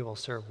who they will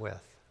serve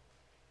with.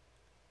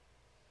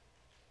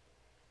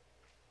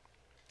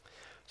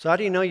 So how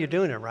do you know you're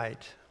doing it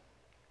right?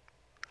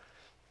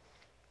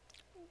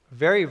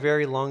 Very,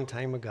 very long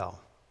time ago,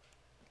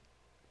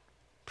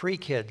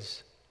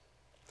 pre-kids,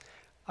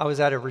 I was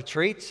at a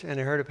retreat and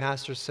I heard a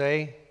pastor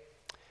say,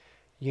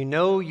 "You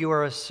know you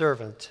are a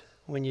servant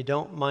when you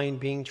don't mind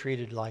being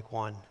treated like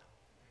one."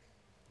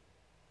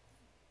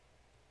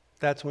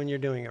 That's when you're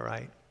doing it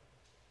right.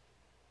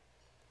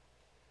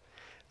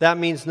 That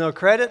means no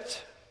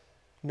credit,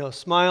 no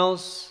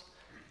smiles,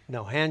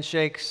 no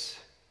handshakes,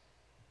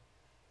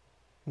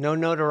 no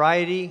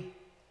notoriety,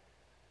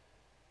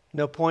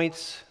 no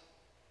points,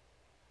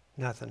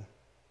 nothing.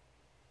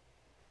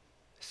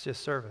 It's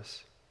just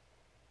service.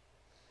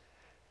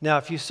 Now,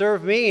 if you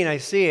serve me and I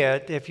see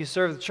it, if you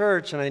serve the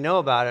church and I know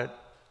about it,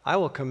 I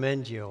will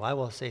commend you. I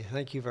will say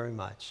thank you very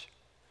much.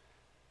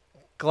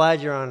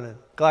 Glad you're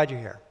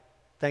here.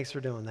 Thanks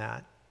for doing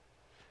that.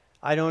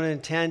 I don't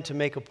intend to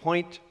make a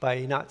point by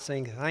not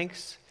saying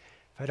thanks.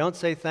 If I don't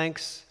say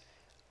thanks,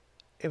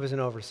 it was an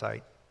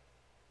oversight.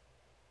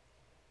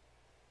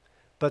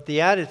 But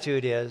the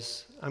attitude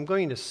is, I'm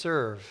going to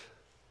serve,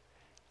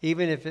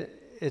 even if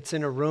it's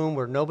in a room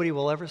where nobody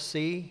will ever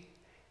see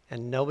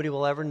and nobody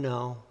will ever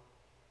know.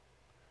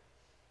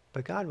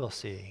 But God will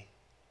see,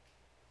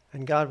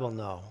 and God will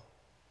know,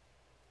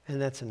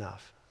 and that's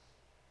enough.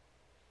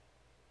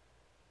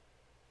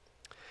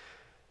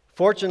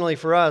 Fortunately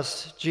for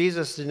us,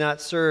 Jesus did not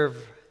serve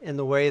in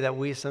the way that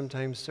we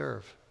sometimes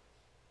serve.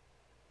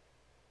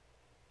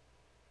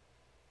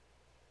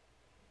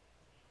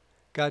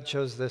 God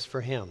chose this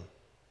for him,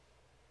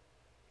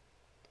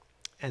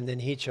 and then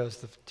he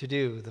chose to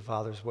do the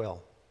Father's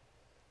will.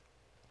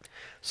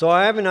 So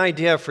I have an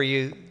idea for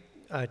you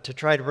to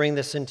try to bring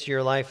this into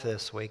your life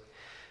this week.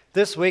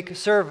 This week,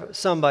 serve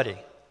somebody.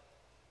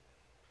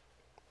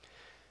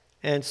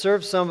 And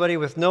serve somebody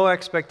with no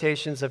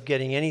expectations of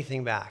getting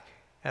anything back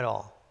at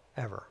all,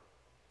 ever.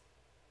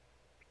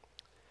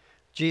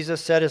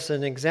 Jesus set us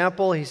an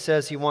example. He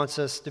says he wants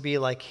us to be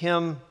like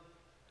him.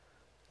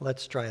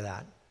 Let's try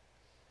that.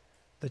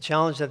 The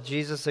challenge that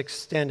Jesus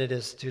extended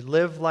is to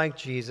live like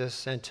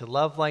Jesus and to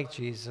love like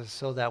Jesus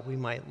so that we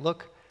might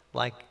look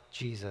like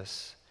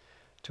Jesus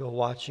to a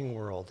watching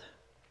world.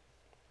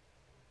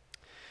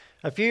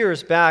 A few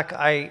years back,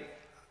 I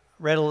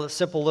read a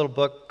simple little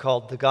book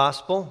called The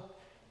Gospel.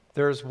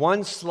 There's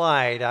one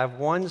slide. I have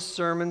one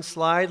sermon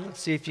slide. Let's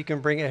see if you can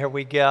bring it. Here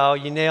we go.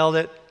 You nailed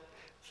it.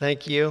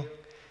 Thank you.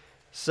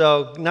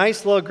 So,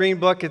 nice little green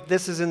book.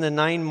 This is in the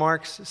 9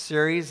 Marks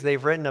series.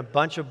 They've written a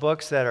bunch of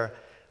books that are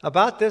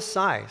about this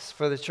size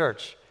for the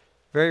church.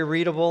 Very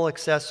readable,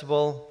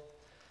 accessible,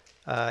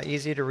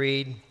 easy to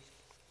read.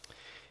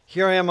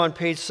 Here I am on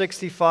page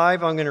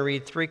 65. I'm going to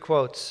read 3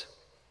 quotes.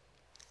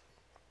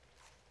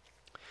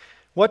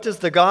 What does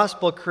the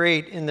gospel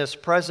create in this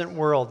present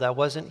world that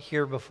wasn't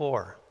here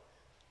before?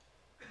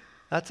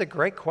 That's a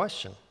great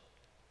question.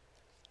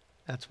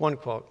 That's one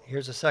quote.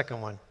 Here's a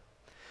second one.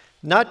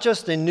 Not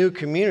just a new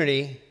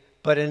community,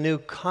 but a new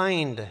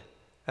kind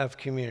of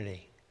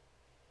community.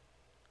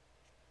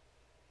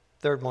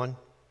 Third one.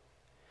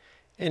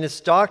 In its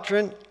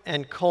doctrine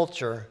and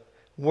culture,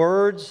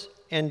 words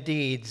and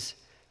deeds,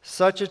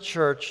 such a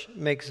church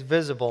makes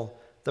visible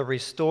the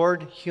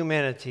restored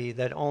humanity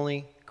that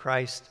only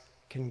Christ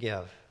can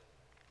give.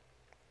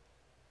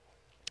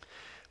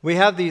 We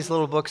have these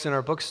little books in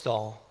our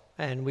bookstall,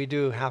 and we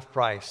do half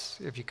price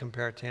if you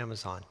compare it to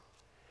Amazon.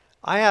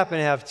 I happen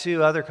to have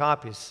 2 other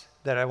copies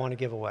that I want to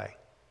give away.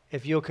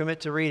 If you'll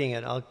commit to reading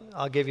it,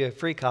 I'll give you a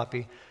free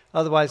copy.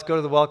 Otherwise, go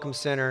to the Welcome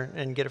Center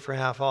and get it for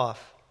half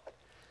off.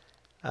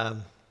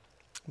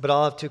 But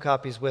I'll have 2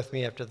 copies with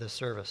me after the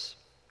service.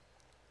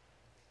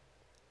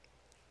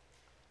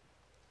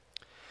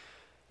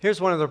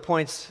 Here's one of the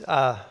points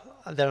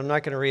that I'm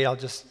not going to read. I'll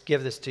just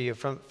give this to you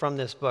from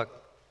this book.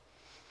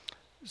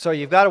 So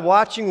you've got a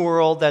watching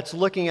world that's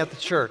looking at the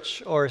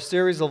church, or a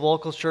series of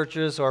local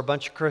churches, or a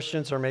bunch of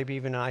Christians, or maybe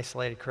even an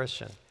isolated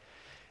Christian.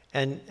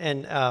 And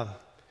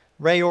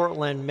Ray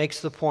Ortlund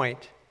makes the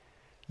point,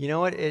 you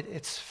know what,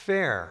 it's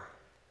fair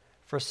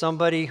for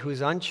somebody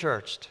who's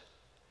unchurched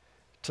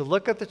to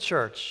look at the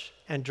church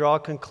and draw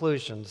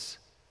conclusions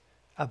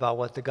about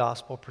what the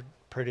gospel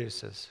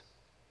produces.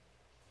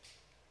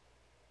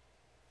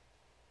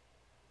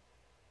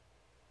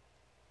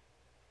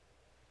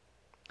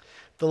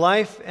 The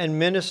life and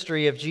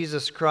ministry of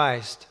Jesus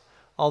Christ,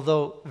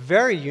 although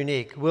very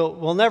unique,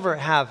 we'll never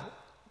have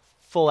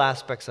full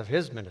aspects of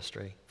his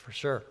ministry, for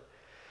sure.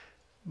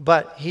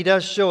 But he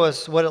does show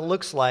us what it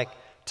looks like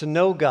to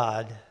know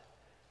God,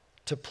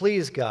 to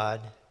please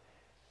God,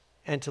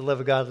 and to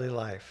live a godly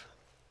life.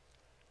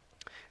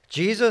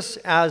 Jesus,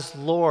 as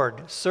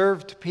Lord,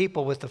 served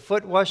people with the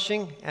foot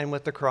washing and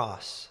with the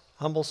cross.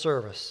 Humble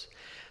service.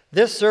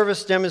 This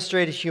service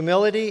demonstrated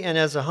humility, and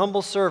as a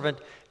humble servant,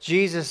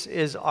 Jesus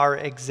is our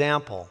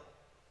example.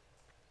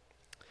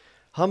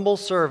 Humble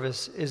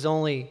service is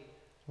only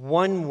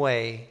one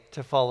way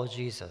to follow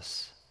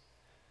Jesus,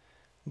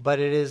 but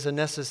it is a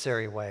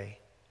necessary way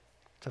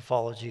to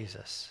follow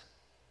Jesus.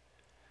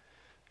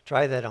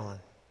 Try that on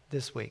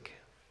this week.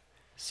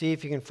 See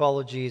if you can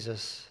follow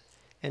Jesus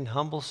in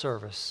humble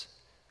service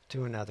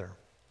to another.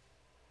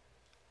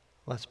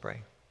 Let's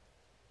pray.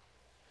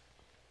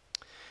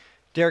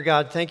 Dear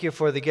God, thank you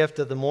for the gift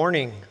of the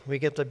morning. We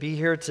get to be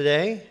here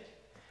today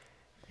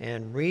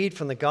and read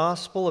from the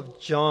Gospel of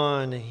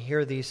John and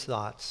hear these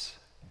thoughts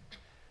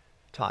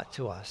taught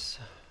to us.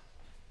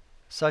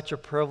 Such a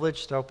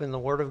privilege to open the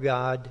Word of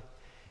God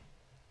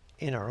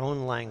in our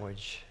own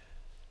language.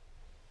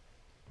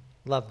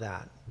 Love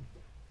that.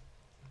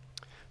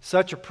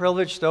 Such a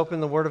privilege to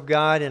open the Word of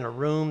God in a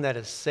room that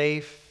is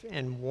safe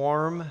and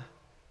warm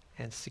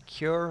and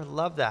secure.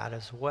 Love that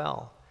as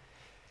well.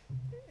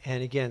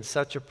 And again,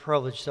 such a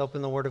privilege to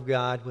open the Word of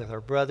God with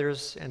our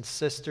brothers and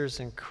sisters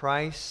in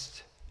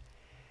Christ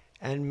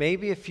and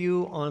maybe a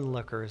few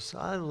onlookers.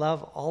 I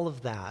love all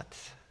of that.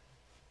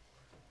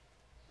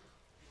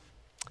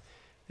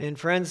 And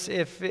friends,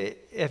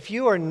 if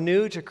you are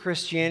new to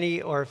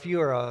Christianity or if you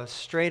are a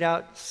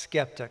straight-out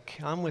skeptic,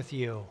 I'm with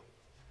you.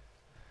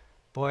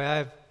 Boy,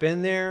 I've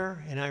been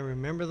there and I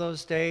remember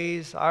those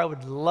days. I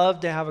would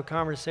love to have a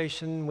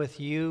conversation with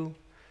you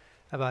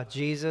about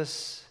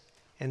Jesus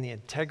and the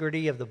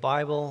integrity of the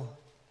Bible,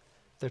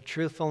 the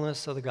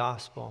truthfulness of the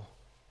gospel.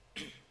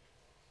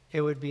 It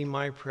would be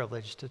my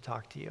privilege to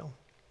talk to you.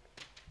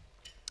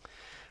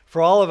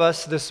 For all of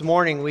us this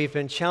morning, we've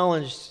been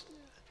challenged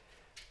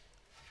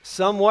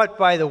somewhat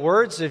by the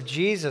words of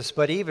Jesus,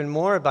 but even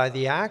more by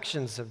the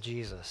actions of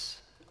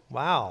Jesus.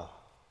 Wow.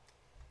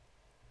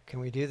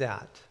 Can we do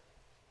that?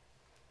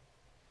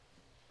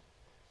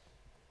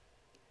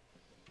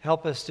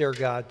 Help us, dear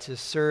God, to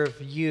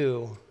serve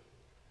you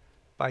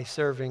by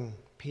serving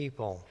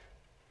people,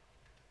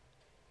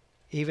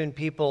 even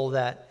people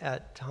that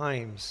at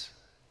times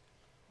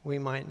we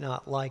might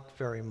not like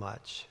very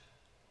much.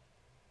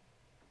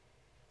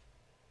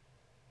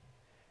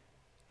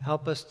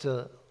 Help us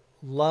to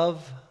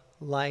love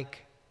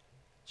like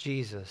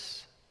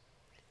Jesus,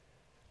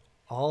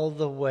 all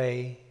the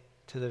way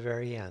to the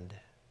very end.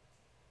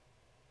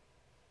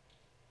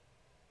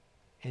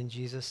 In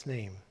Jesus'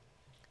 name,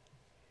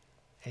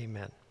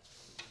 amen.